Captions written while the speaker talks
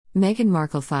Meghan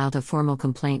Markle filed a formal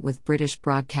complaint with British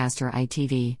broadcaster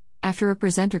ITV, after a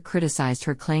presenter criticised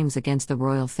her claims against the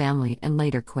royal family and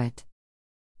later quit.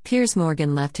 Piers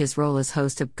Morgan left his role as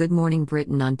host of Good Morning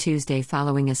Britain on Tuesday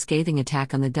following a scathing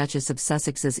attack on the Duchess of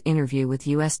Sussex's interview with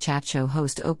US chat show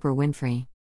host Oprah Winfrey.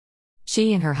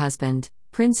 She and her husband,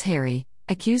 Prince Harry,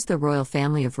 accused the royal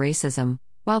family of racism,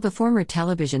 while the former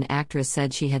television actress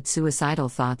said she had suicidal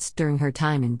thoughts during her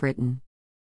time in Britain.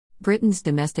 Britain's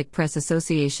Domestic Press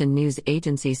Association news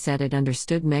agency said it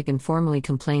understood Meghan formally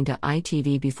complained to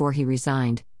ITV before he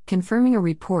resigned, confirming a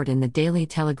report in the Daily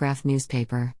Telegraph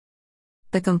newspaper.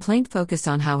 The complaint focused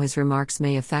on how his remarks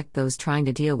may affect those trying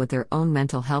to deal with their own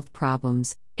mental health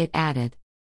problems, it added.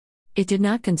 It did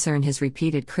not concern his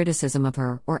repeated criticism of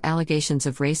her or allegations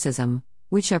of racism,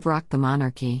 which have rocked the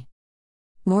monarchy.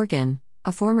 Morgan,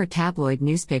 a former tabloid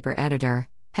newspaper editor,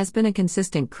 has been a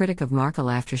consistent critic of Markle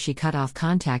after she cut off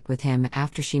contact with him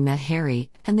after she met Harry,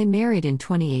 and they married in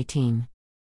 2018.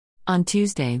 On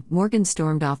Tuesday, Morgan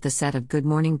stormed off the set of Good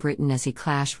Morning Britain as he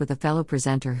clashed with a fellow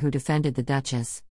presenter who defended the Duchess.